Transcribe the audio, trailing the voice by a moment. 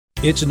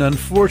It's an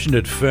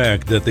unfortunate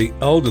fact that the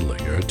elderly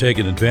are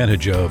taken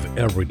advantage of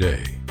every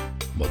day.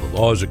 While the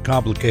laws are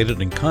complicated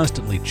and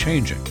constantly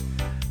changing,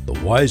 the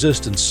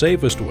wisest and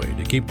safest way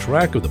to keep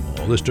track of them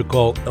all is to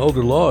call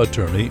elder law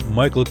attorney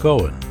Michael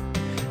Cohen.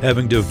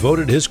 Having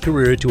devoted his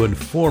career to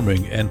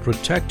informing and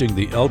protecting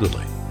the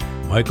elderly,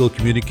 Michael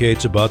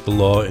communicates about the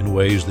law in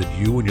ways that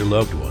you and your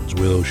loved ones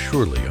will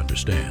surely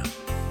understand.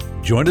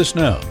 Join us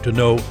now to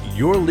know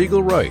your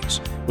legal rights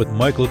with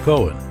Michael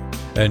Cohen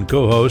and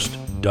co-host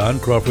Don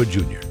Crawford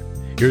Jr.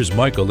 Here's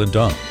Michael and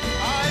Don. I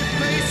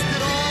faced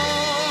it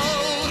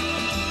all,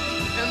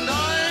 and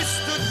I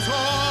stood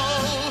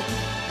tall,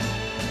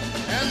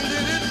 and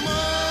did it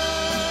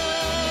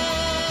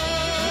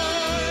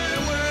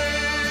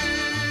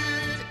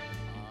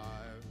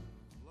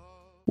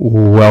my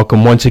way.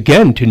 Welcome once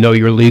again to Know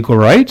Your Legal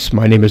Rights.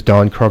 My name is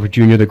Don Crawford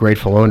Jr., the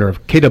grateful owner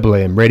of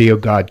KAAM Radio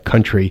God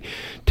Country,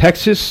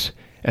 Texas,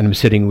 and I'm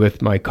sitting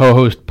with my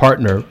co-host,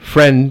 partner,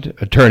 friend,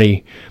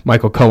 attorney,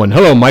 Michael Cohen.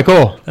 Hello,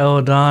 Michael. Hello,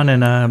 Don,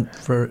 and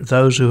for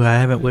those who I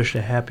haven't wished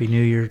a Happy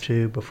New Year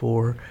to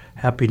before,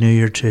 Happy New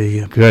Year to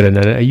you. Good,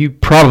 and you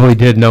probably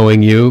did,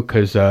 knowing you,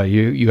 because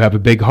you have a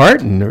big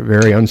heart and a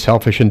very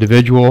unselfish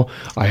individual.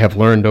 I have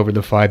learned over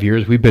the 5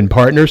 years we've been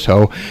partners,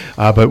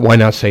 but why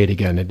not say it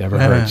again? It never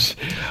hurts.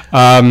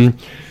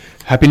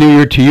 Happy New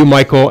Year to you,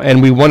 Michael,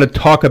 and we want to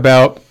talk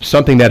about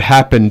something that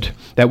happened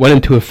that went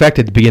into effect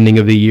at the beginning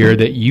of the year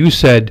that you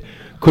said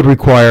could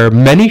require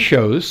many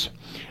shows,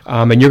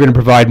 and you're going to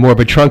provide more of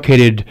a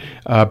truncated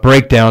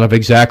breakdown of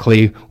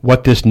exactly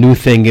what this new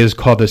thing is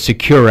called the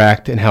Secure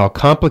Act and how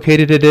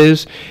complicated it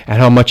is and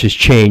how much has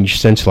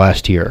changed since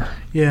last year.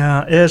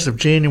 Yeah, as of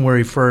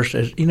January 1st,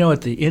 as you know,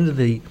 at the end of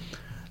the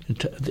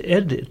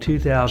end of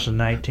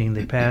 2019,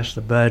 they passed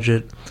the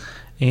budget,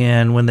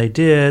 and when they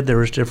did, there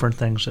was different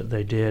things that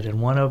they did,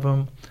 and one of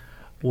them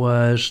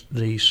was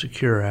the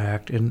Secure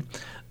Act. And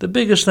the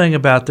biggest thing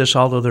about this,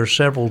 although there are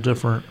several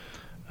different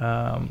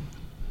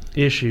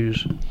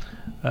issues,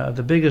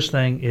 the biggest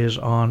thing is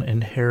on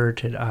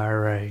inherited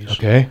IRAs.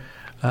 Okay.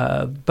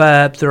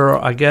 But there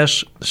are, I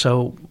guess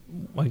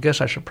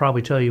I should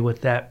probably tell you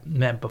what that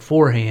meant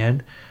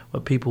beforehand,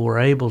 what people were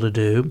able to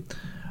do.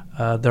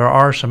 There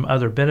are some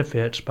other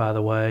benefits, by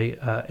the way,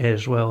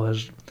 as well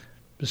as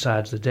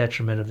besides the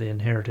detriment of the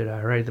inherited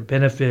IRA. The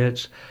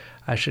benefits,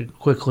 I should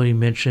quickly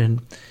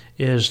mention,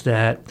 is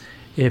that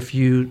if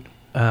you,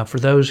 for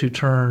those who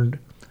turned,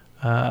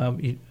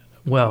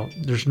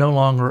 there's no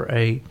longer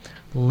a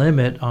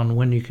limit on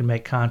when you can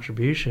make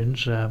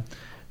contributions, an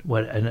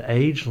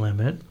age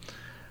limit.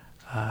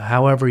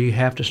 However, you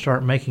have to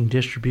start making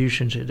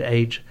distributions at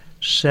age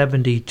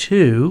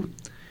 72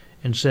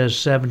 and says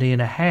 70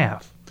 and a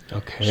half.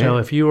 Okay. So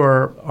if you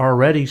are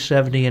already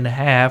 70 and a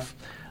half,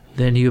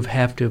 then you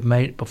have to have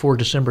made, before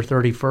December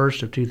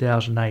 31st of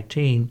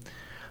 2019,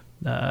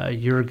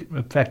 you're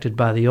affected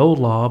by the old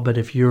law, but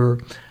if you're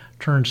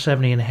turned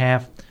 70 and a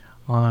half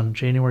on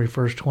January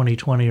 1st,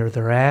 2020 or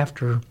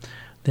thereafter,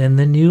 then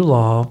the new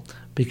law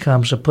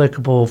becomes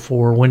applicable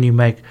for when you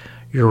make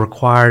your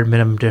required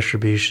minimum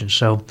distribution.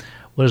 So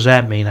what does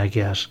that mean, I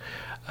guess?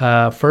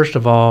 First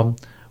of all,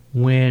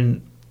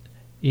 when,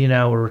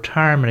 a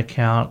retirement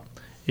account,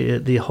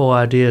 the whole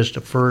idea is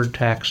deferred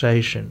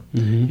taxation.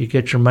 Mm-hmm. You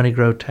get your money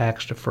grow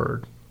tax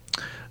deferred.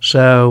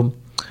 So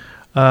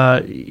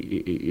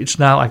it's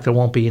not like there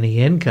won't be any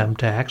income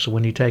tax.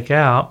 When you take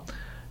out,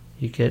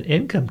 you get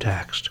income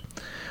taxed.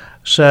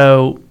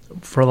 So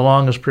for the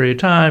longest period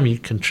of time, you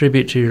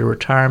contribute to your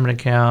retirement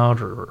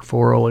account or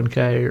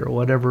 401k or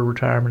whatever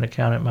retirement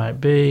account it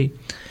might be.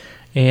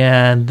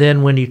 And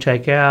then when you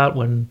take out,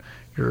 when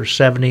you're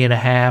 70 and a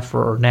half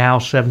or now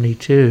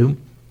 72,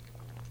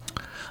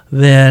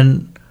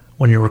 then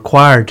when you're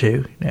required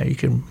to, now you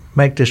can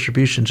make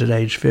distributions at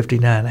age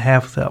 59 and a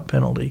half without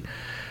penalty,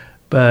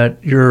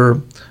 but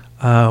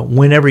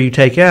whenever you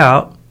take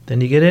out,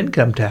 then you get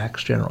income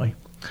tax generally.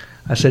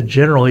 I said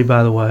generally,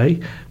 by the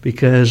way,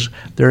 because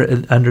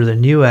under the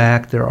new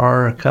act, there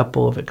are a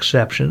couple of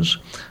exceptions.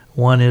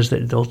 One is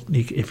that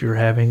if you're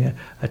having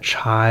a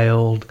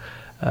child,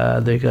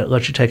 they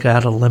let you take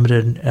out a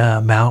limited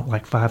amount,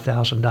 like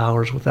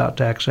 $5,000 without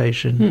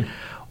taxation.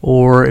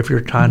 Or if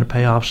you're trying to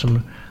pay off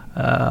some,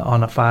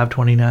 on a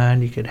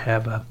 529, you could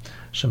have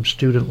some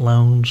student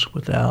loans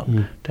without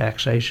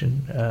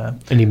taxation.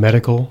 Any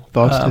medical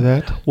thoughts to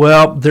that?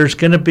 Well, there's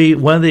going to be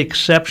one of the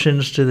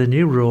exceptions to the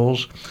new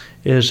rules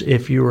is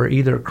if you are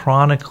either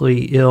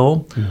chronically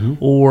ill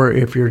or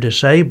if you're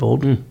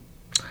disabled,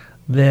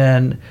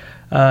 then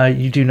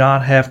you do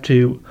not have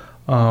to,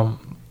 you're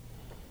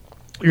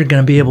going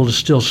to be able to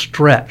still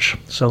stretch.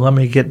 So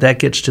that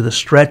gets to the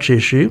stretch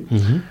issue.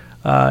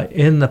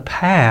 In the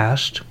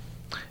past,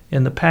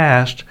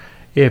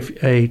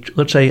 if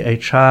let's say a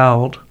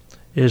child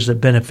is the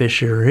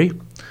beneficiary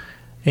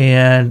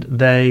and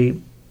they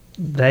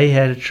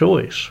had a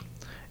choice,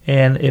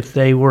 and if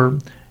they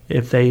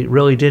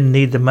really didn't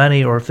need the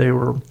money, or if they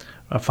were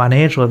a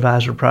financial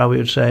advisor, probably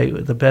would say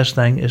the best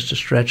thing is to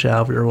stretch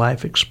out your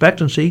life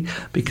expectancy,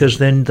 because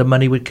then the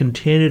money would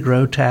continue to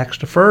grow tax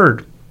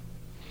deferred.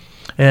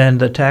 and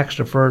the tax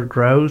deferred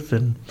growth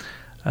and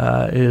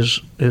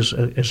is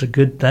a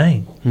good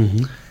thing.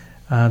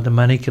 The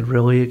money could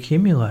really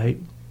accumulate.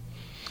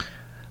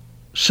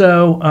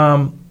 So,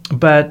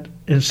 let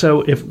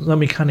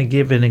me kind of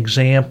give an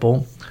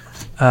example.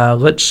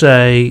 Let's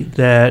say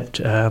that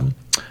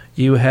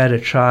you had a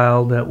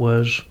child that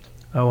was,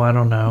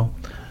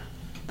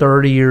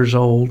 30 years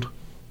old,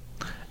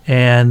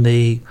 and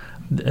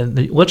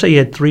let's say you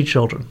had 3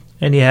 children,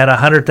 and you had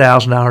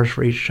 $100,000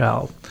 for each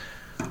child.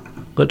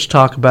 Let's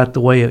talk about the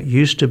way it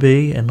used to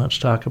be, and let's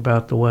talk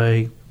about the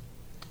way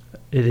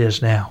it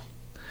is now.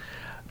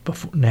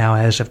 Now,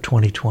 as of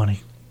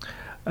 2020,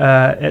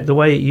 the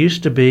way it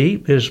used to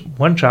be is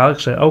one child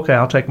could say, "Okay,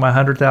 I'll take my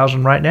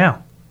 $100,000 right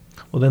now."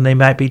 Well, then they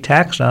might be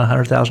taxed on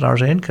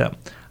 $100,000 of income,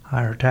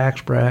 higher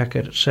tax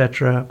bracket,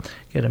 etc.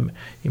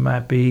 You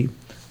might be,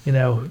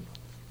 at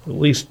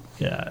least,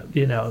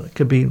 it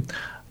could be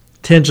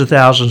tens of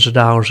thousands of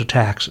dollars of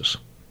taxes.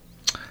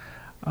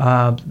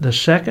 The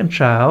second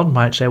child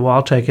might say, well,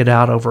 I'll take it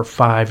out over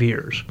 5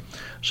 years.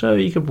 So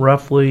you could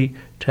roughly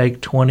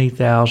take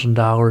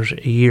 $20,000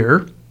 a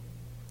year,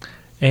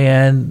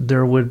 and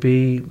there would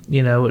be,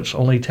 it's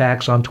only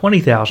taxed on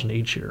 $20,000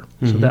 each year.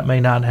 So that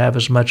may not have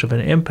as much of an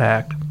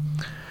impact.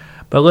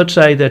 But let's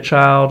say the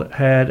child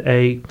had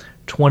a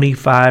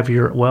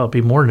 25-year, well, it'd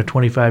be more than a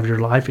 25-year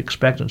life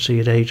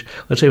expectancy at age,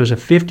 let's say it was a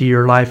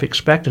 50-year life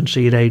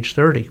expectancy at age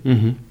 30.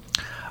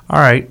 All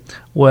right,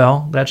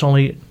 well, that's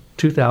only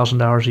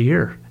 $2,000 a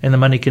year, and the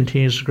money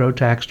continues to grow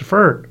tax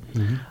deferred.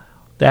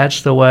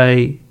 That's the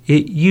way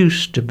it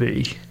used to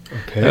be.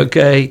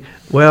 Okay.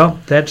 Well,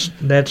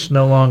 that's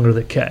no longer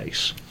the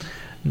case.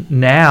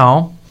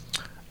 Now,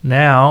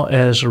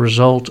 as a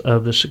result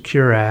of the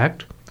Secure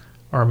Act,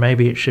 or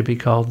maybe it should be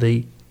called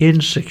the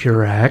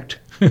Insecure Act.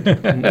 I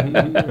didn't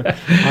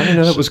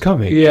know that was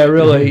coming. Yeah,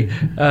 really.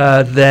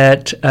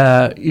 That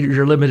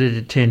you're limited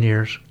to 10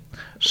 years.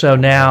 So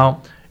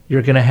now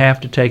you're going to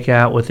have to take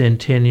out within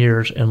 10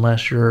 years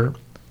unless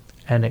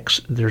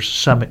there's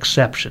some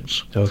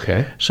exceptions.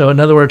 Okay. So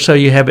in other words,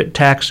 you have it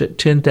taxed at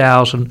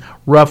 $10,000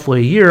 roughly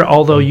a year,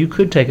 although you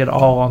could take it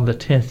all on the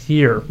 10th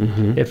year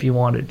if you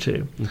wanted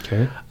to.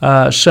 Okay.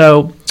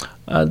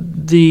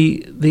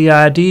 The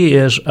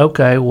idea is,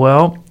 okay,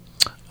 well,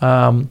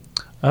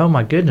 oh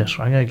my goodness,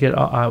 I'm going to get.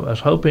 I was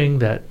hoping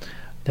that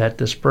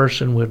this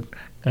person would,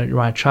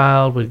 my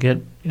child would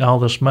get all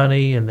this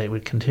money, and they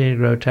would continue to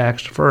grow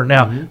tax deferred.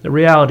 Now, the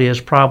reality is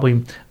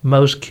probably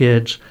most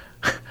kids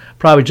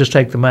probably just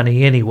take the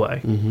money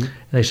anyway. And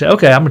they say,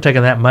 okay, I'm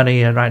taking that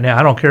money, and right now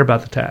I don't care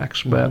about the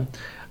tax. But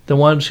the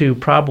ones who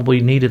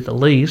probably need it the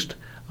least,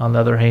 on the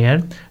other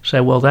hand, say,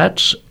 well,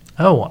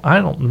 I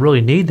don't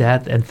really need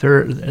that, and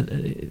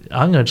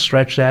I'm going to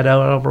stretch that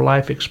out over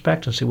life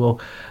expectancy.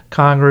 Well,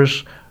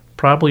 Congress,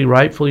 probably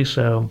rightfully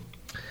so,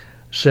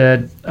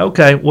 said,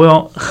 okay,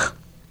 well,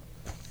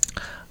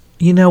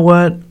 you know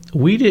what?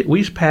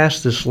 We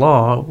passed this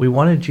law. We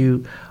wanted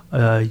you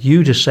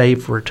to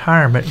save for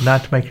retirement,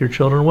 not to make your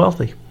children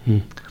wealthy.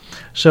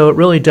 So it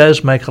really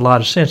does make a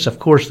lot of sense. Of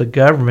course, the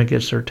government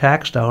gets their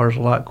tax dollars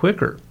a lot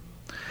quicker.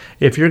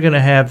 If you're going to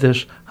have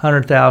this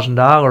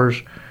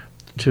 $100,000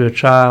 to a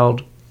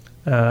child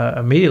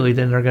immediately,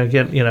 then they're going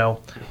to get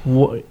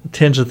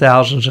tens of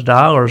thousands of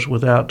dollars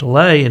without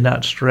delay and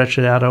not stretch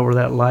it out over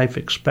that life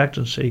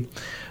expectancy.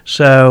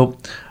 So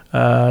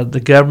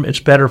the government, it's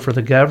better for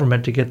the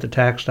government to get the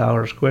tax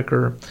dollars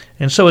quicker,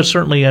 and so it's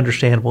certainly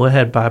understandable. It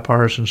had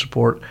bipartisan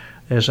support,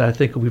 as I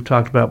think we've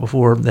talked about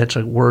before. That's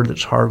a word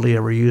that's hardly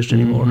ever used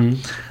anymore.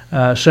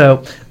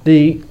 So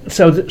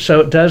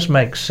it does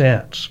make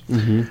sense.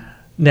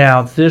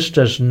 Now, this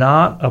does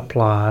not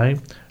apply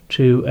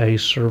to a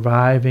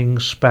surviving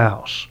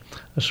spouse.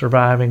 So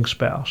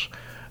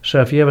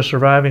if you have a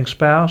surviving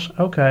spouse,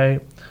 okay,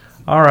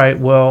 all right,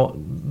 well,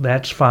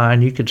 that's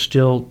fine. You could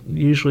still,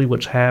 usually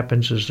what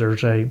happens is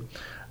they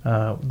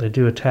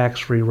do a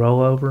tax-free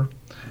rollover,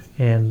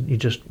 and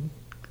the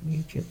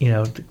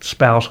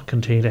spouse will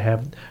continue to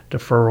have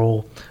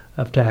deferral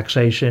of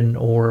taxation,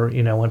 or,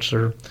 once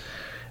they're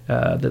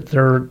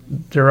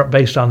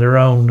based on their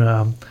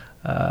own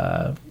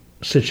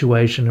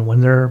situation, and when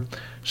they're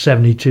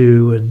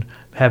 72 and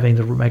having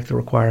to make the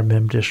required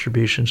minimum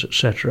distributions,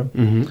 etc.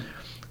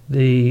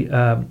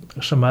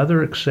 Some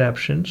other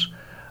exceptions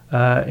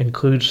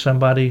include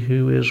somebody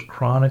who is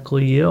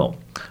chronically ill.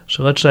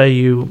 So let's say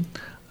it's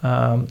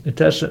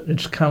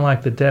kind of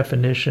like the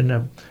definition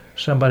of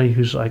somebody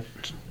who's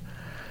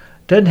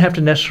doesn't have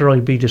to necessarily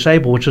be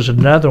disabled, which is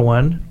another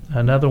one.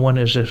 Another one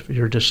is if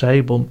you're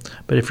disabled,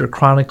 but if you're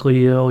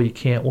chronically ill, you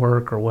can't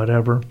work or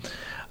whatever,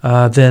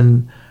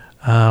 then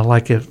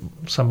like if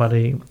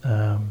somebody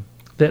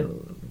that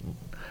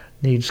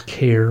needs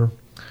care,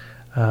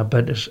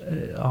 but is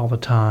all the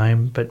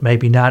time, but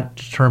maybe not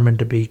determined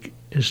to be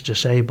is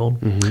disabled,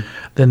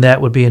 then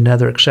that would be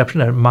another exception.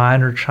 A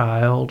minor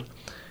child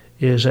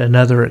is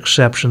another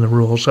exception to the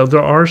rule. So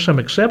there are some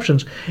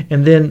exceptions,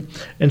 and then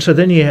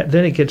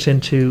it gets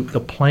into the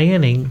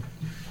planning,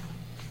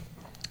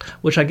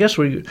 which I guess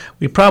we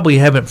probably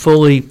haven't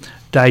fully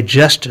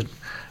digested.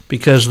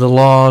 because the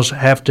laws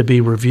have to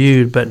be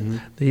reviewed. But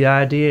the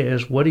idea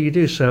is, what do you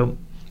do? So,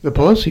 The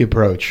Pelosi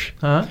approach.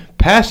 huh?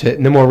 Pass it,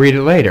 and then we'll read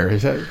it later.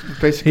 Is that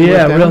basically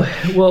Yeah, what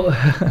that really. Well,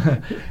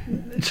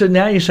 so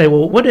now you say,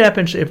 well, what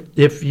happens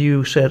if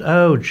you said,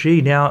 oh,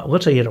 gee, now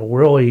let's say in a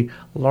really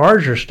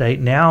larger state,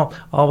 now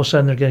all of a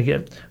sudden they're going to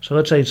get. So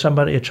let's say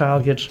a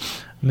child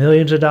gets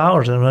millions of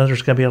dollars, and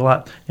there's going to be a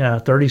lot,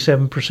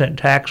 37%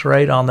 tax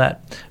rate on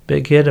that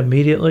big hit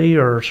immediately,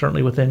 or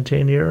certainly within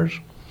 10 years.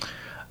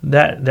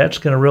 That's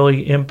going to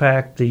really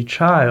impact the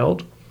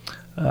child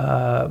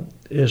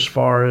as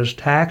far as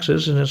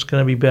taxes, and it's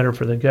going to be better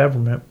for the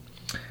government.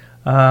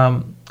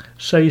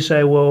 So you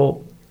say,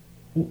 well,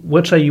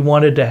 let's say you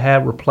wanted to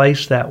have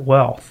replace that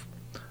wealth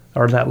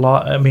or that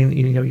law. I mean,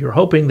 you're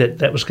hoping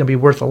that was going to be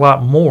worth a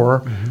lot more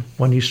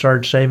when you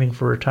started saving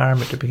for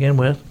retirement to begin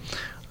with,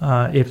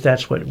 if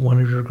that's what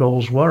one of your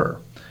goals were.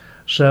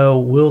 So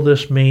will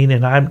this mean?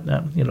 And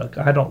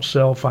I don't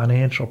sell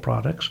financial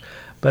products,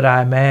 but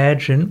I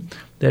imagine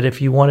that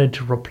if you wanted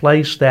to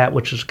replace that,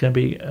 which is going to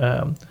be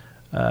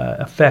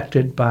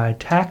affected by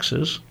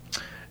taxes,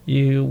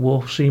 you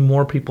will see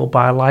more people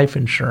buy life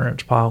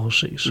insurance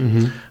policies.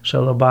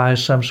 So they'll buy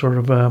some sort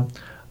of a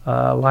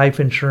life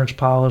insurance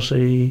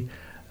policy.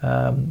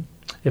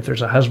 If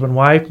there's a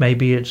husband-wife,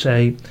 maybe it's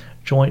a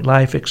joint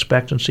life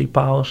expectancy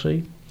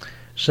policy.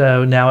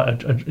 So now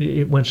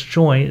when it's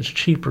joint, it's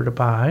cheaper to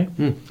buy.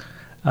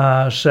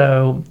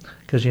 So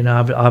because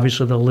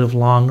obviously they'll live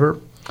longer.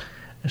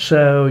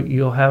 So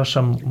you'll have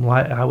some.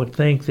 I would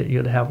think that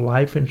you'd have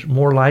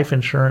more life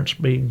insurance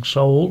being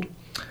sold.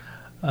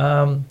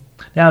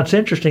 Now, it's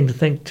interesting to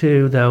think,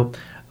 too, though,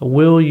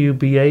 will you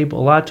be able,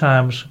 a lot of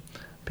times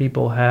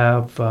people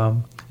have,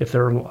 if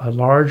they're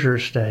larger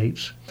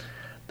estates,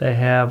 they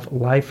have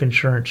life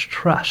insurance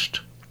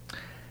trust,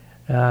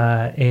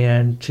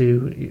 and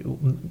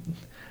to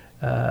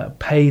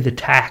pay the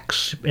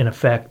tax, in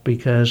effect,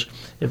 because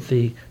if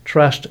the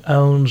trust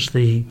owns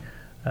the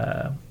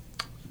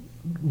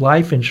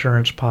life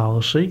insurance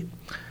policy,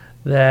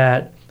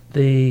 that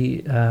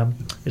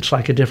it's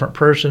like a different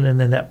person, and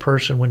then that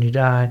person, when you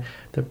die,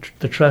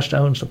 the trust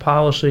owns the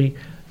policy.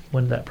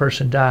 When that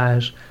person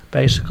dies,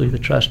 basically the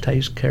trust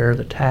takes care of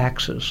the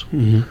taxes,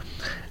 and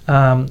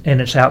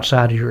it's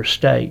outside of your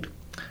estate.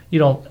 You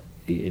don't.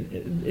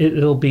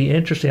 It'll be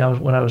interesting.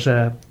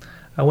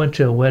 I went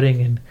to a wedding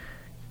in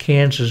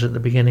Kansas at the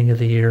beginning of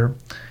the year,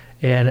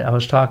 and I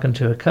was talking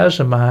to a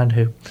cousin of mine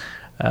who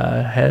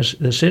has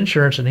this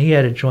insurance, and he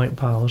had a joint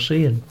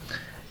policy,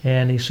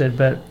 and he said,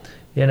 but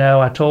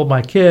I told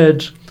my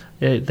kids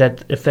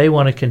that if they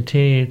want to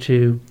continue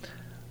to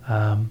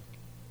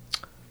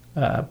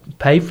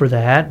pay for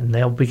that, and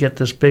they'll get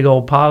this big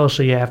old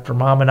policy after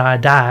Mom and I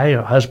die,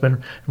 or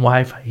husband and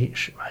wife,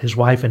 his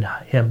wife and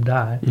him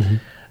die.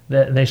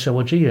 And they said,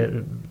 well, gee,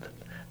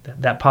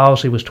 that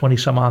policy was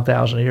 20-some odd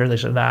thousand a year. They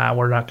said, nah,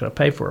 we're not going to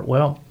pay for it.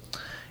 Well,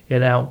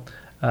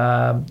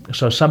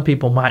 so some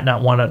people might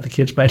not want to, the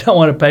kids may not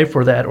want to pay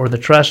for that, or the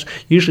trust.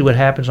 Usually what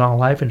happens on a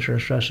life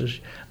insurance trust is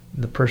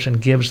the person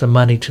gives the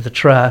money to the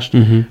trust,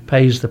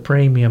 pays the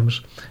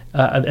premiums,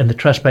 and the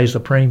trust pays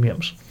the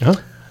premiums.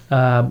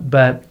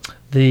 But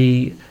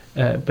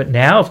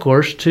now, of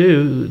course,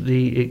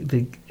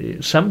 too,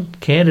 some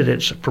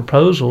candidates'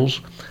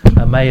 proposals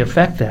may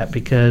affect that,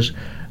 because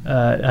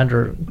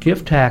under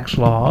gift tax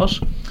laws,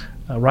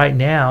 right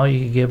now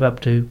you can give up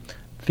to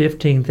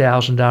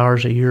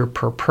 $15,000 a year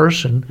per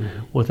person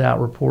without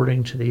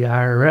reporting to the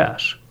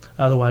IRS.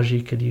 Otherwise,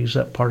 you could use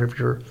up part of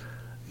your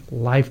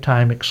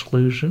lifetime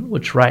exclusion,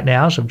 which right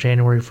now, as of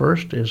January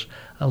 1st, is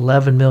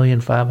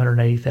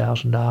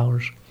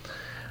 $11,580,000.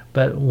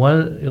 But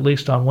at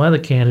least on one of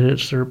the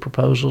candidates, their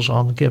proposals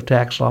on the gift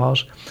tax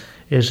laws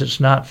is it's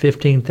not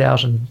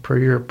 $15,000 per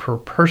year per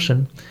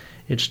person;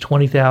 it's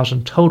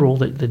 $20,000 total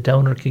that the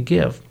donor can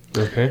give.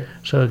 Okay.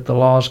 So the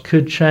laws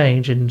could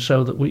change, and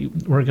so that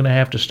we're going to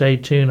have to stay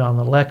tuned on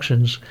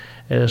elections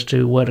as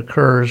to what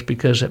occurs,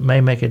 because it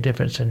may make a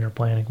difference in your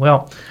planning.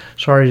 Well,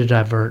 sorry to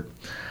divert.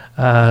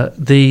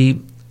 The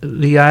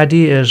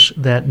idea is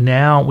that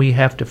now we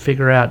have to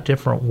figure out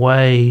different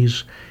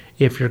ways,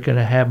 if you're going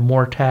to have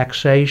more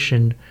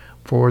taxation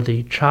for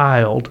the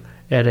child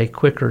at a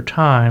quicker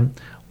time,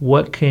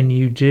 what can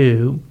you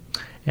do,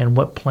 and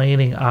what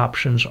planning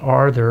options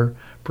are there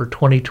for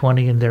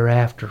 2020 and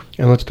thereafter?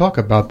 And let's talk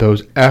about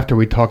those after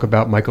we talk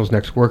about Michael's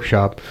next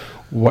workshop.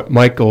 What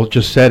Michael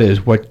just said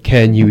is, what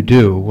can you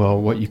do?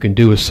 Well, what you can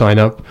do is sign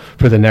up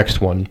for the next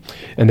one,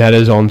 and that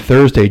is on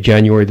Thursday,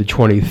 January the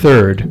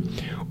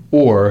 23rd,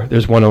 or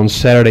there's one on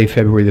Saturday,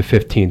 February the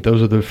 15th.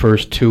 Those are the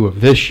first two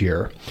of this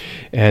year.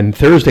 And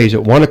Thursday's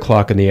at 1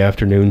 o'clock in the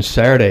afternoon.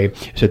 Saturday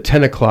is at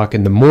 10 o'clock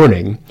in the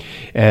morning.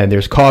 And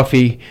there's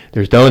coffee,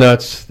 there's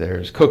donuts,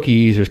 there's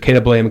cookies, there's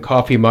KWM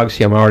coffee mugs.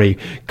 See, I'm already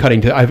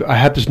cutting to. I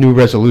have this new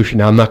resolution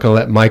now. I'm not going to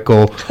let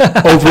Michael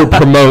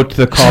over-promote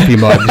the coffee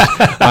mugs.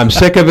 I'm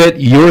sick of it.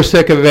 You're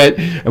sick of it.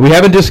 And we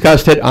haven't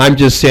discussed it. I'm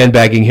just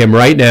sandbagging him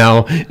right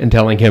now and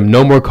telling him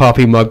no more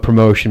coffee mug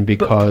promotion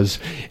because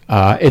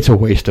it's a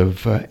waste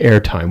of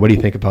airtime. What do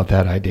you think about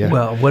that idea?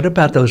 Well, what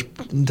about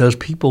those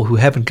people who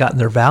haven't gotten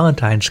their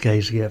Valentine's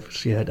Day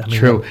gifts yet? I mean,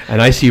 True.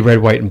 And I see red,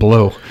 white, and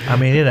blue. I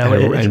mean,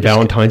 and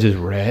Valentine's is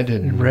red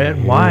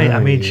and white. I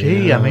mean,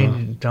 gee, I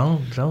mean,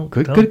 don't.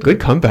 Good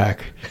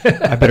comeback.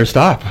 I better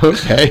stop.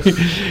 Okay.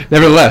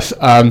 Nevertheless,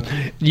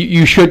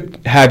 you should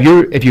have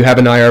if you have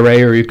an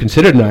IRA or you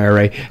considered an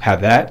IRA,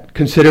 have that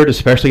considered,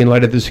 especially in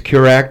light of the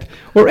Secure Act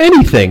or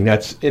anything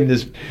that's in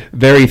this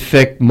very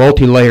thick,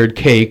 multi-layered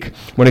cake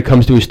when it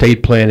comes to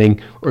estate planning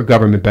or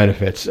government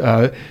benefits.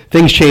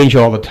 Things change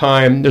all the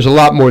time. There's a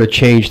lot more that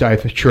changed,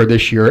 I'm sure,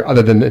 this year,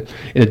 other than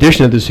in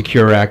addition to the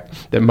Secure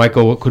Act, that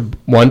Michael could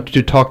want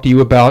to talk to you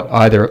about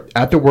either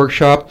at the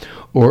workshop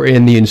or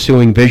in the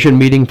ensuing vision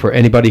meeting for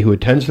anybody who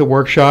attends the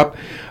workshop.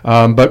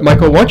 But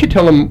Michael, why don't you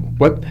tell them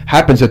what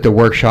happens at the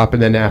workshop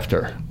and then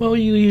after? Well,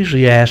 you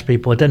usually ask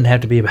people, it doesn't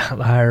have to be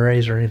about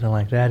IRAs or anything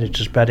like that. It's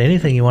just about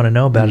anything you want to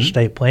know about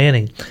estate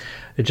planning.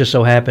 It just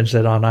so happens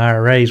that on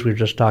IRAs, we've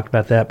just talked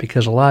about that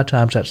because a lot of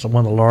times that's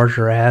one of the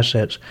larger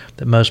assets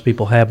that most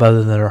people have other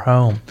than their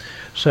home.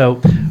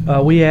 So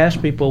we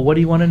ask people, what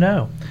do you want to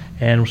know?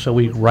 And so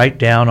we write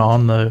down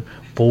on the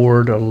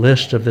board a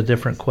list of the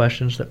different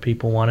questions that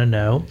people want to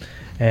know.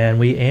 And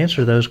we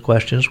answer those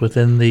questions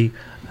within the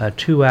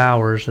 2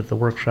 hours that the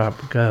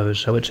workshop goes.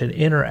 So it's an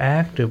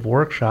interactive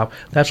workshop.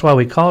 That's why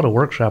we call it a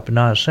workshop and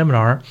not a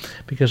seminar,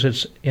 because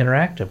it's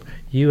interactive.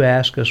 You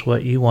ask us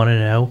what you want to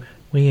know.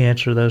 We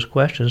answer those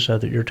questions so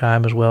that your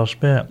time is well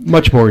spent.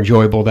 Much more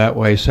enjoyable that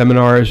way.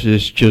 Seminars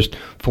is just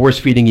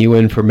force-feeding you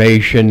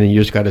information, and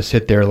you just got to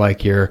sit there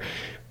like you're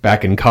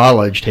back in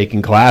college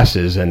taking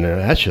classes, and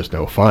that's just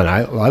no fun.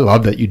 I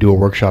love that you do a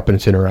workshop and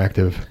it's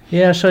interactive.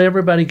 Yeah, so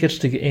everybody gets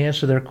to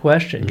answer their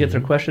question, get their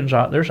questions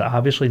on. There's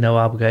obviously no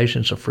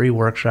obligation. It's a free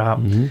workshop,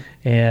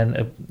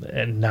 and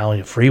not only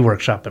a free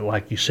workshop, but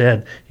like you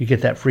said, you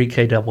get that free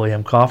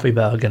KWM coffee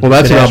mug. And well,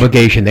 that's an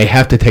obligation. They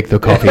have to take the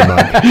coffee mug.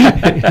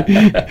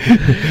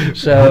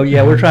 So,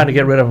 yeah, we're trying to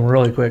get rid of them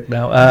really quick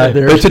now.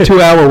 It's a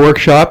 2-hour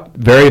workshop,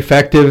 very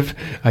effective.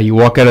 You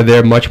walk out of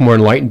there much more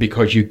enlightened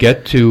because you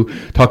get to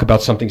talk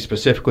about something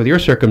specific with your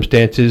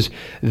circumstances.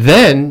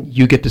 Then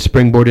you get to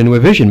springboard into a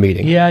vision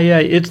meeting.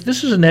 Yeah.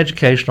 This is an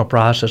educational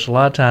process. A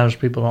lot of times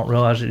people don't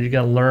realize that you're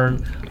going to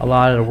learn a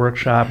lot at a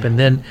workshop, and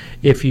then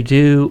if you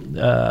do,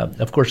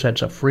 of course,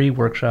 that's a free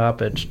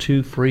workshop. It's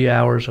 2 free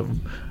hours of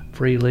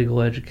free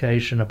legal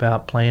education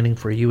about planning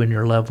for you and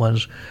your loved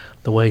ones,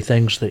 the way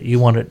things that you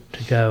want it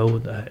to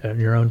go, on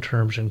your own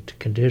terms and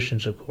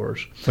conditions, of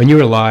course. When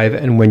you're alive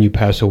and when you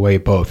pass away,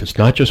 both. It's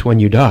not just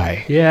when you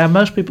die. Yeah,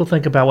 most people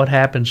think about what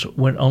happens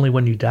only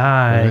when you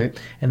die,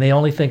 right. And they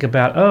only think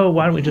about,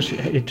 why don't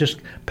it just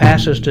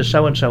passes to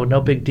so-and-so,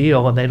 no big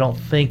deal, and they don't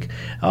think,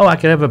 I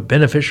could have a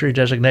beneficiary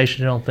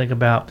designation. They don't think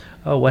about,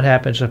 what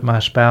happens if my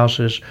spouse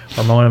or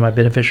one of my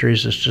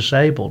beneficiaries is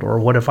disabled, or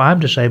what if I'm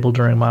disabled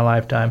during my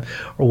lifetime,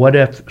 or what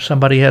if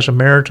somebody has a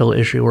marital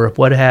issue, or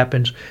what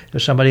happens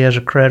if somebody has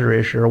a creditor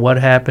issue, or what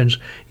happens,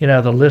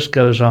 the list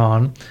goes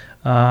on.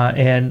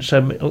 And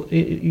so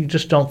you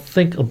just don't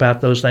think about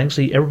those things.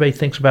 See, everybody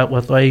thinks about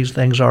what these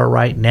things are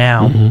right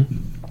now.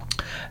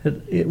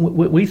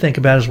 What we think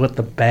about is what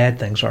the bad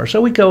things are.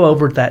 So we go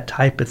over that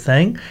type of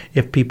thing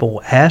if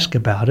people ask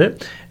about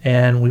it,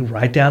 and we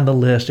write down the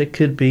list. It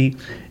could be,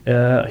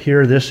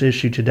 here, this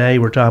issue today,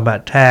 we're talking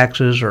about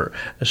taxes or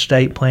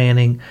estate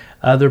planning.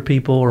 Other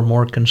people are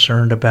more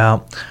concerned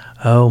about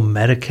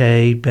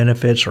Medicaid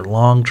benefits or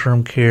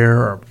long-term care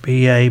or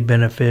VA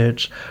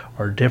benefits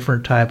or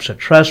different types of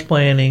trust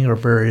planning or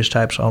various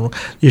types of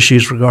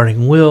issues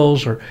regarding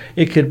wills, or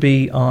it could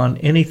be on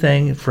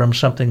anything from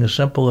something as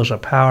simple as a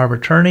power of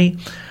attorney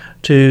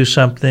to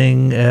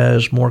something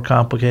as more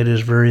complicated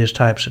as various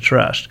types of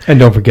trust. And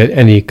don't forget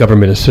any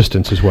government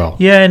assistance as well.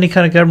 Yeah, any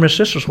kind of government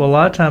assistance. Well, a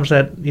lot of times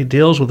that it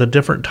deals with the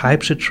different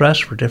types of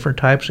trust for different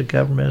types of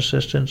government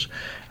assistance.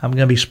 I'm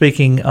going to be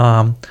speaking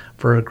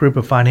for a group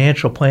of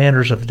financial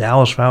planners of the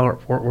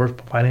Dallas-Fort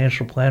Worth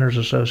Financial Planners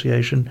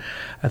Association.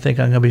 I think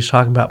I'm going to be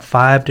talking about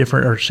 5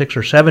 different or 6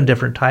 or 7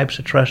 different types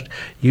of trust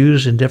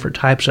used in different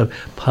types of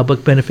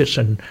public benefits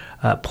and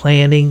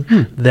planning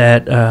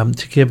that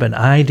to give an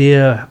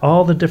idea,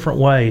 all the different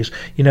ways.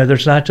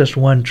 There's not just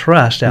one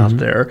trust out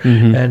there.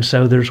 And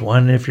so there's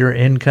one if your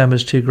income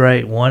is too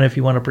great, one if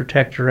you want to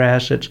protect your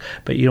assets,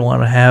 but you don't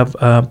want to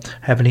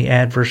have any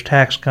adverse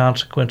tax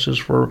consequences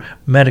for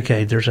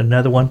Medicaid. There's There's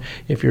another one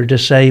if you're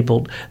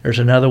disabled. There's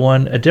another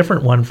one, a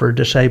different one for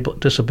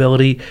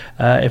disability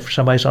if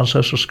somebody's on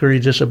Social Security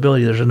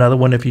disability. There's another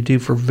one if you do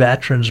for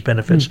veterans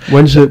benefits.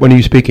 When are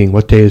you speaking?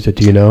 What day is it?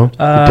 Do you know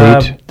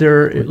the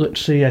date? Let's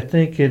see. I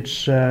think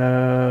it's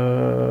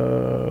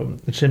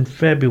in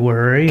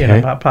February, and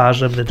I'm not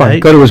positive the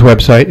date. Go to his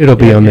website. It'll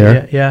be on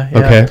there. Yeah.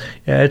 Okay.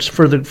 Yeah, it's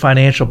for the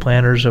financial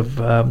planners of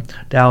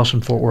Dallas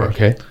and Fort Worth.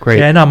 Okay, great.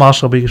 Yeah, and I'm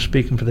also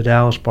speaking for the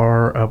Dallas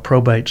Bar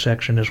probate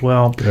section as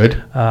well.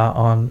 Good.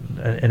 On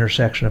an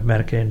intersection of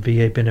Medicaid and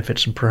VA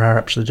benefits and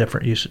perhaps the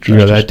different use of Do you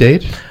know that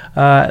date?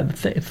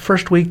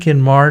 First week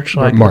in March,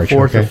 like March, the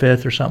 4th okay. or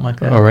 5th or something like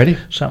that. Alrighty.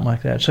 Something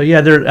like that. So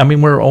yeah,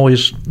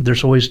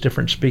 there's always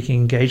different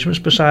speaking engagements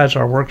besides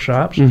our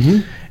workshops. Mm-hmm.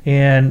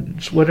 And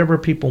it's whatever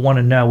people want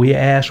to know. We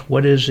ask,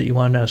 what is it you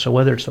want to know? So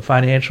whether it's the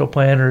financial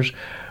planners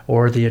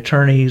or the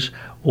attorneys,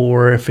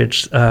 or if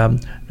it's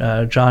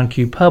John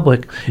Q.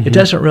 Public, Mm-hmm. it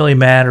doesn't really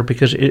matter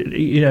because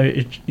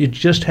you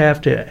just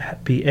have to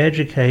be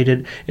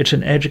educated. It's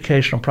an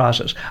educational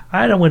process.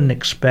 I wouldn't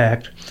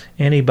expect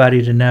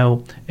anybody to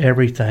know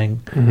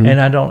everything, Mm-hmm.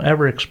 and I don't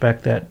ever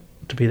expect that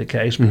to be the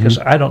case because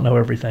I don't know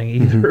everything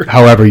either.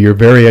 However, you're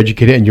very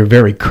educated and you're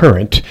very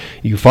current.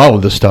 You follow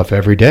this stuff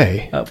every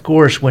day. Of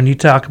course, when you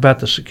talk about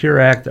the Secure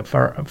Act, is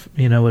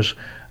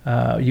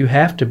you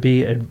have to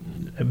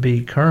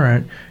be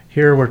current.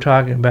 Here we're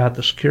talking about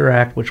the Secure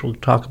Act, which we'll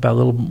talk about a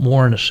little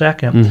more in a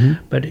second.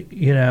 Mm-hmm. But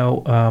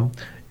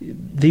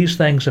these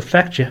things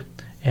affect you,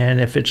 and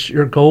if it's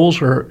your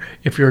goals or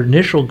if your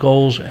initial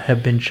goals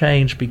have been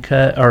changed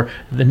or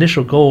the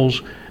initial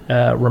goals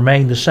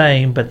remain the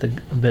same, but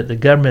the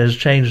government has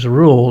changed the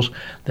rules,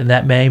 then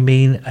that may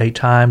mean a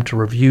time to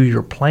review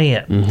your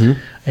plan. Mm-hmm.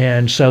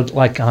 And so,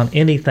 like on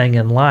anything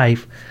in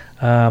life,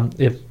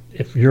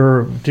 if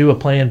you do a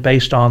plan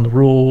based on the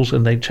rules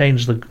and they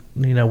change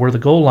where the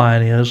goal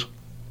line is,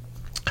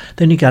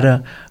 then you got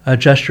to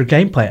adjust your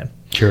game plan.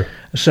 Sure.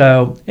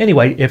 So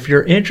anyway, if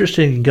you're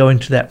interested in going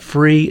to that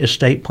free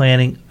estate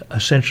planning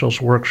essentials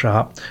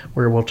workshop,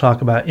 where we'll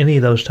talk about any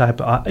of those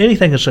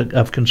anything that's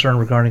of concern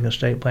regarding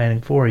estate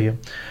planning for you,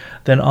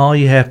 then all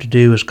you have to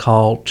do is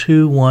call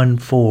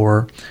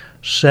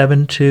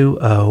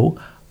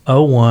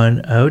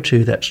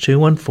 214-720-0102. That's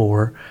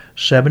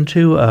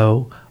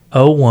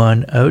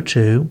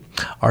 214-720-0102,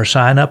 or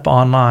sign up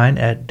online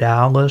at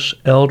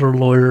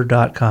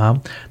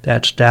DallasElderLawyer.com.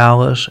 That's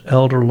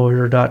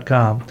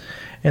DallasElderLawyer.com.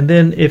 And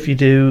then if you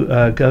do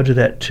go to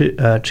that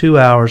 2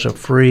 hours of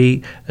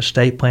free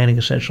estate planning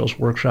essentials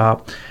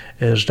workshop,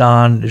 as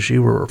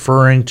you were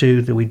referring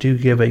to, that we do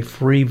give a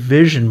free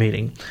vision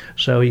meeting.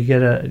 So you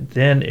get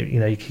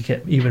you can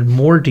get even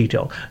more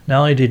detail. Not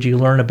only did you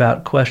learn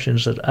about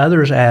questions that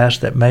others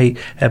asked that may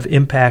have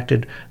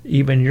impacted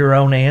even your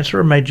own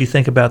answer or made you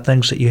think about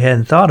things that you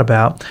hadn't thought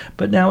about,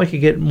 but now we can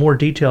get more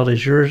detailed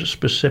as your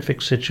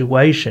specific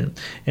situation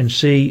and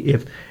see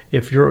if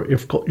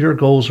your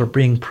goals are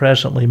being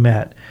presently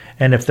met.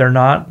 And if they're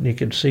not, you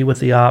can see what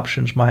the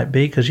options might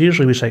be, because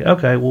usually we say,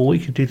 okay, well, we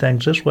could do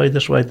things this way,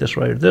 this way, this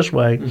way, or this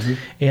way. Mm-hmm.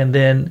 And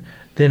then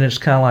it's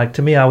kind of like,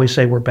 to me, I always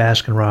say we're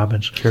Baskin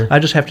Robbins. Sure. I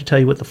just have to tell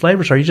you what the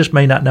flavors are. You just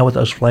may not know what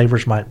those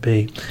flavors might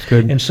be.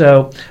 Good. And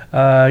so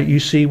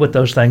you see what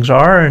those things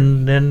are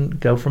and then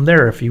go from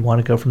there if you want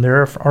to go from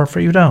there or if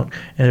you don't.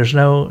 And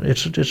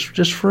it's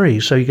just free.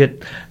 So you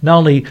get not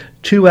only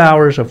 2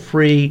 hours of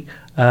free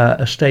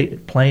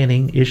estate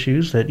planning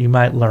issues that you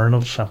might learn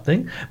of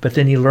something, but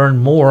then you learn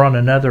more on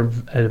another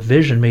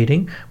vision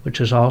meeting,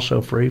 which is also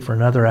free for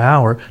another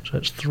hour. So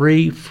it's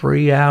 3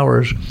 free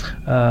hours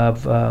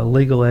of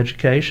legal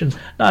education,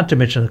 not to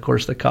mention, of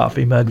course, the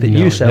coffee mug that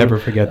you sell. Never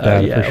forget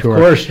that, for sure.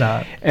 Of course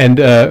not. And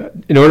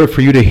in order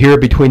for you to hear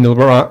between the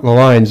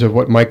lines of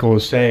what Michael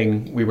was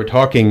saying, we were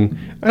talking,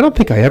 I don't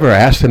think I ever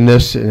asked him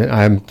this, and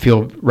I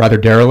feel rather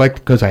derelict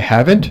because I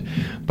haven't,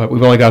 but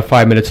we've only got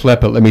 5 minutes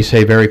left. But let me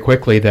say very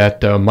quickly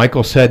that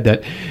Michael said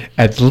that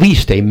at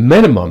least a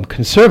minimum,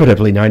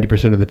 conservatively,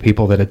 90% of the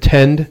people that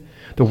attend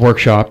the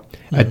workshop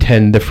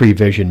attend the free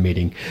vision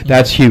meeting.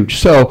 That's huge.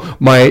 So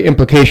my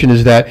implication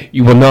is that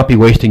you will not be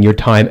wasting your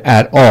time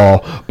at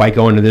all by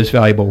going to this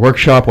valuable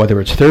workshop,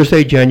 whether it's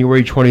Thursday,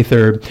 January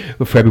 23rd,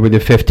 or February the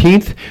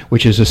 15th,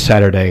 which is a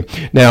Saturday.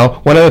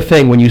 Now, one other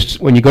thing, when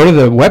you go to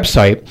the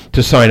website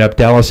to sign up,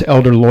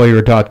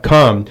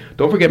 DallasElderLawyer.com,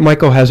 don't forget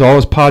Michael has all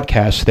his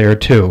podcasts there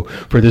too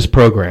for this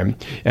program.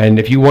 And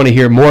if you want to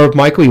hear more of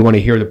Michael, you want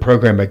to hear the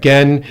program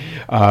again,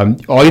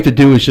 all you have to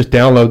do is just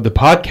download the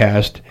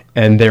podcast,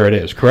 and there it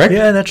is, correct?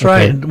 Yeah, that's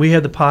right. And we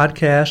have the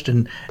podcast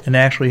and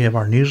actually have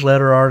our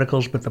newsletter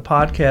articles, but the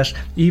podcast,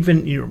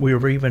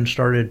 we've even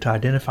started to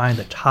identifying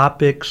the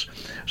topics.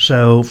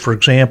 So, for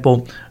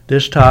example,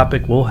 this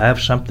topic, we'll have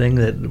something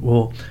that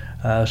we'll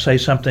say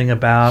something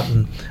about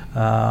and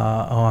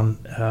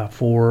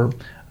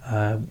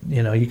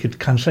you could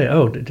kind of say, I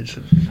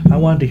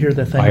wanted to hear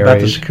the thing IRAs. about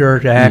the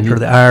Security Act or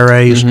the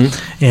IRAs.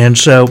 Mm-hmm. And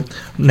so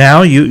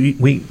now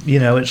we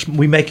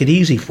make it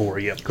easy for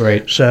you.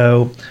 Great.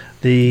 So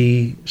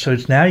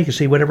it's now you can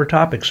see whatever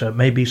topic. So it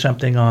may be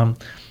something on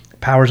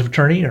powers of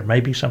attorney, or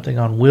maybe something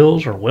on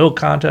wills or will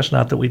contest.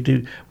 Not that we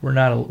do.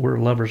 We're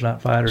lovers,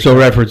 not fighters. So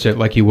reference it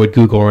like you would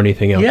Google or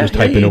anything else. Yeah, just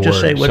type in a you word.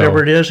 just say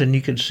whatever it is, and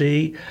you can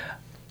see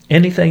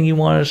anything you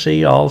want to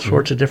see, all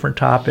sorts of different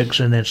topics,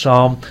 and it's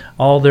all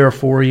there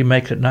for you.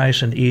 Make it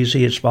nice and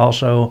easy. It's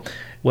also,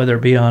 whether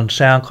it be on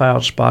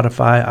SoundCloud,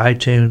 Spotify,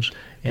 iTunes,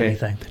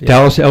 anything. Okay.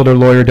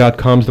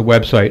 DallasElderLawyer.com is the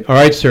website. All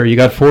right, sir, you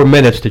got 4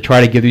 minutes to try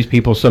to give these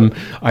people some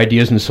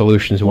ideas and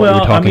solutions of what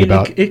we're talking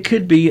about. It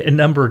could be a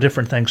number of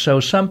different things.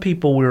 So some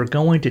people we're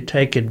going to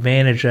take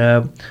advantage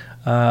of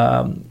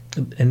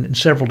in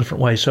several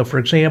different ways. So, for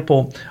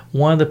example,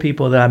 one of the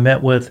people that I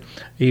met with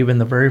even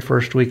the very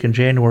first week in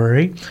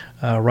January,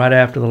 right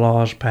after the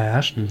laws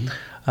passed,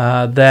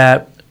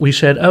 that we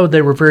said,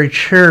 they were very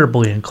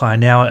charitably inclined.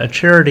 Now, a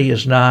charity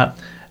is not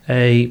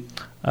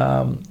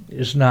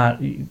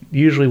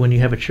usually when you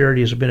have a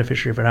charity as a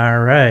beneficiary of an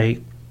IRA,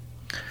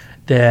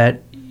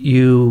 that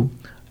you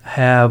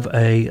have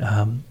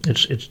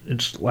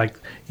it's like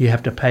you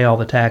have to pay all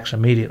the tax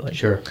immediately.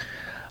 Sure.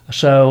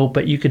 So,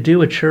 but you could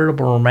do a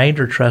charitable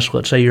remainder trust.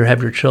 Let's say you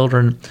have your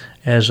children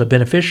as a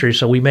beneficiary.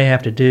 So we may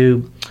have to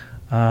do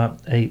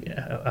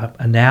a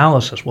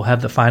analysis. We'll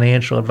have the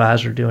financial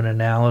advisor do an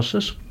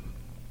analysis.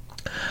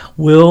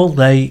 Will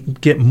they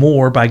get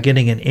more by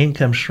getting an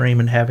income stream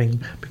and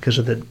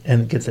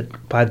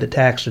by the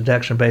tax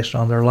deduction based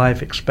on their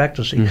life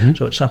expectancy?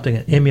 So it's something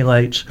that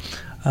emulates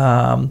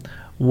like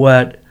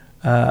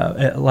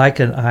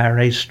an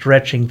IRA,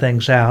 stretching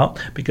things out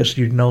because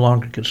you no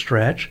longer can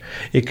stretch.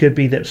 It could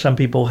be that some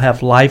people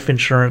have life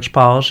insurance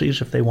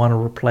policies if they want to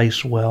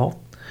replace wealth.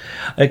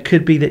 It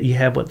could be that you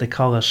have what they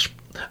call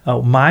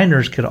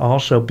minors could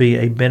also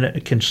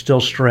can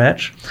still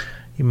stretch.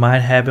 You might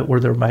have it where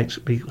there might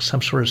be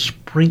some sort of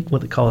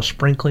what they call a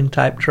sprinkling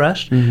type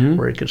trust,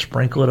 where you could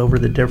sprinkle it over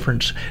the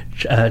different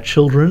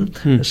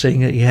children,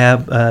 saying that you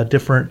have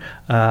different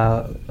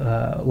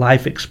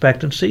life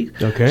expectancy.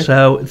 Okay.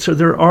 So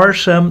there are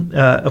some,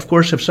 of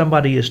course, if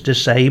somebody is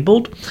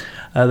disabled,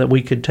 that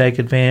we could take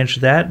advantage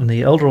of that. In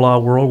the elder law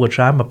world, which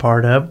I'm a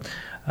part of,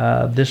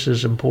 this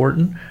is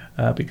important.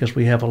 Because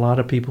we have a lot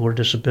of people who are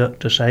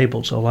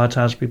disabled. So a lot of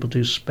times people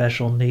do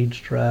special needs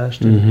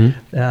trust and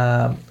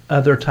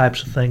other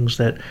types of things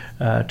that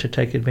to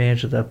take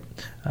advantage of the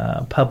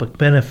public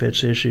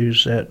benefits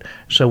issues.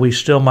 So we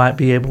still might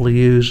be able to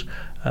use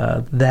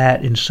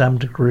that in some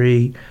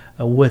degree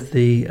with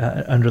the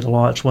under the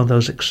law. It's one of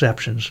those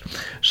exceptions.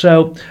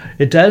 So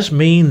it does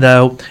mean,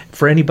 though,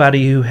 for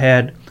anybody who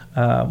had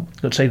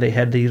let's say they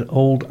had these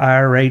old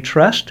IRA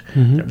trust,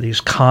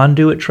 these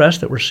conduit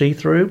trusts that were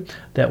see-through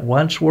that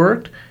once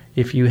worked.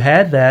 If you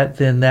had that,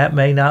 then that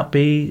may not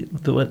be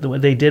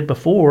what they did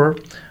before.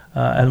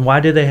 And why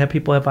did they have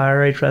people have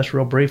IRA trusts?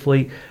 Real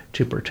briefly,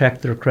 to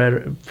protect their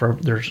credit for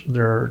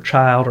their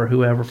child or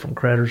whoever from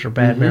creditors or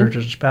bad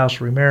marriages and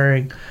spouse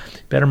remarrying.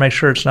 Better make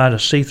sure it's not a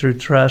see-through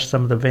trust.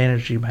 Some of the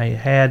advantages you may have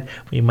had,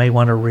 you may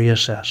want to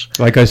reassess.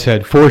 Like I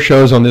said, 4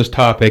 shows on this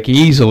topic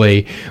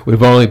easily.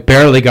 We've only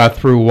barely got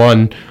through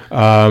one,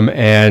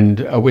 and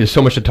with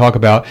so much to talk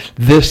about.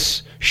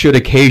 This should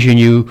occasion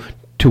you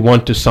to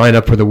want to sign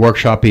up for the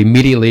workshop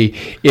immediately.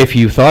 If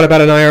you thought about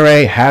an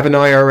IRA, have an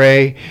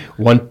IRA,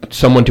 want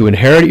someone to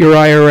inherit your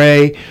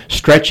IRA,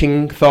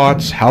 stretching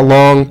thoughts, how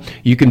long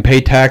you can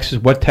pay taxes,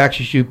 what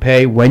taxes you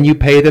pay, when you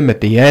pay them,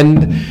 at the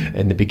end,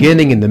 in the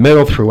beginning, in the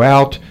middle,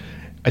 throughout.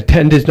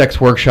 Attend his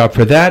next workshop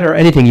for that or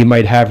anything you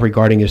might have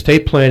regarding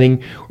estate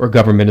planning or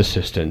government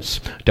assistance.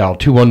 Dial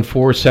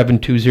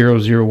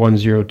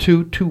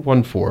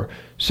 214-720-0102,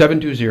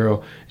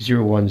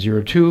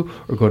 214-720-0102,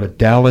 or go to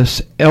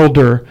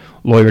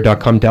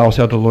DallasElderLawyer.com,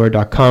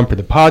 DallasElderLawyer.com for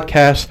the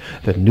podcast,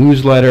 the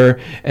newsletter,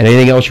 and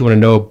anything else you want to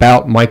know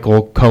about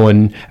Michael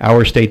Cohen,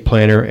 our estate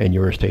planner and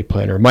your estate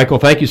planner. Michael,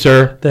 thank you,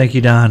 sir. Thank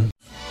you, Don. The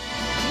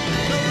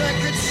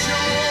record shows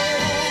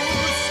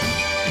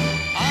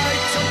I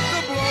took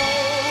the blows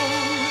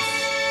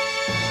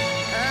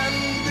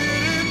and did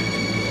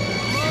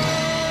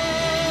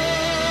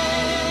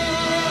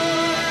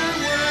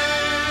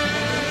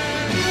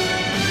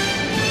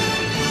it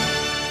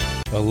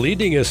my way. A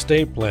leading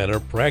estate planner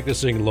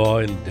practicing law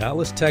in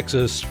Dallas,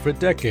 Texas for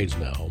decades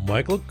now,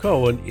 Michael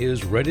Cohen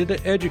is ready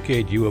to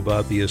educate you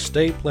about the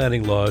estate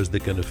planning laws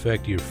that can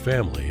affect your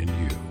family and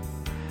you.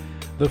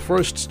 The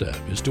first step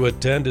is to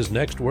attend his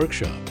next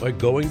workshop by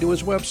going to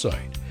his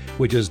website,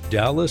 which is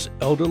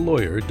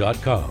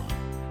DallasElderLawyer.com.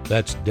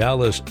 That's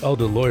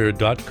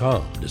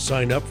DallasElderLawyer.com to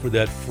sign up for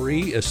that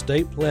free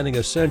Estate Planning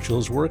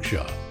Essentials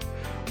workshop.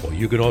 Or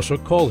you can also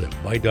call him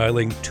by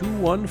dialing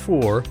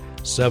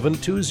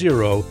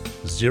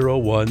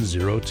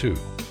 214-720-0102.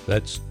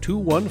 That's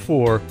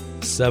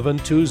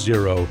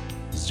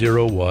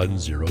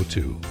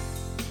 214-720-0102.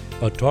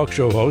 A talk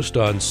show host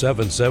on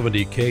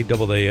 770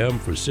 KAAM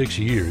for 6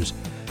 years,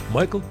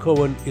 Michael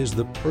Cohen is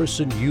the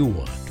person you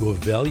want to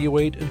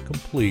evaluate and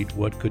complete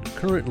what could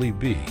currently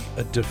be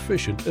a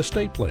deficient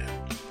estate plan.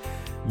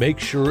 Make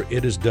sure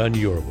it is done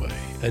your way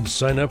and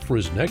sign up for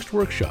his next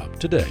workshop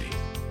today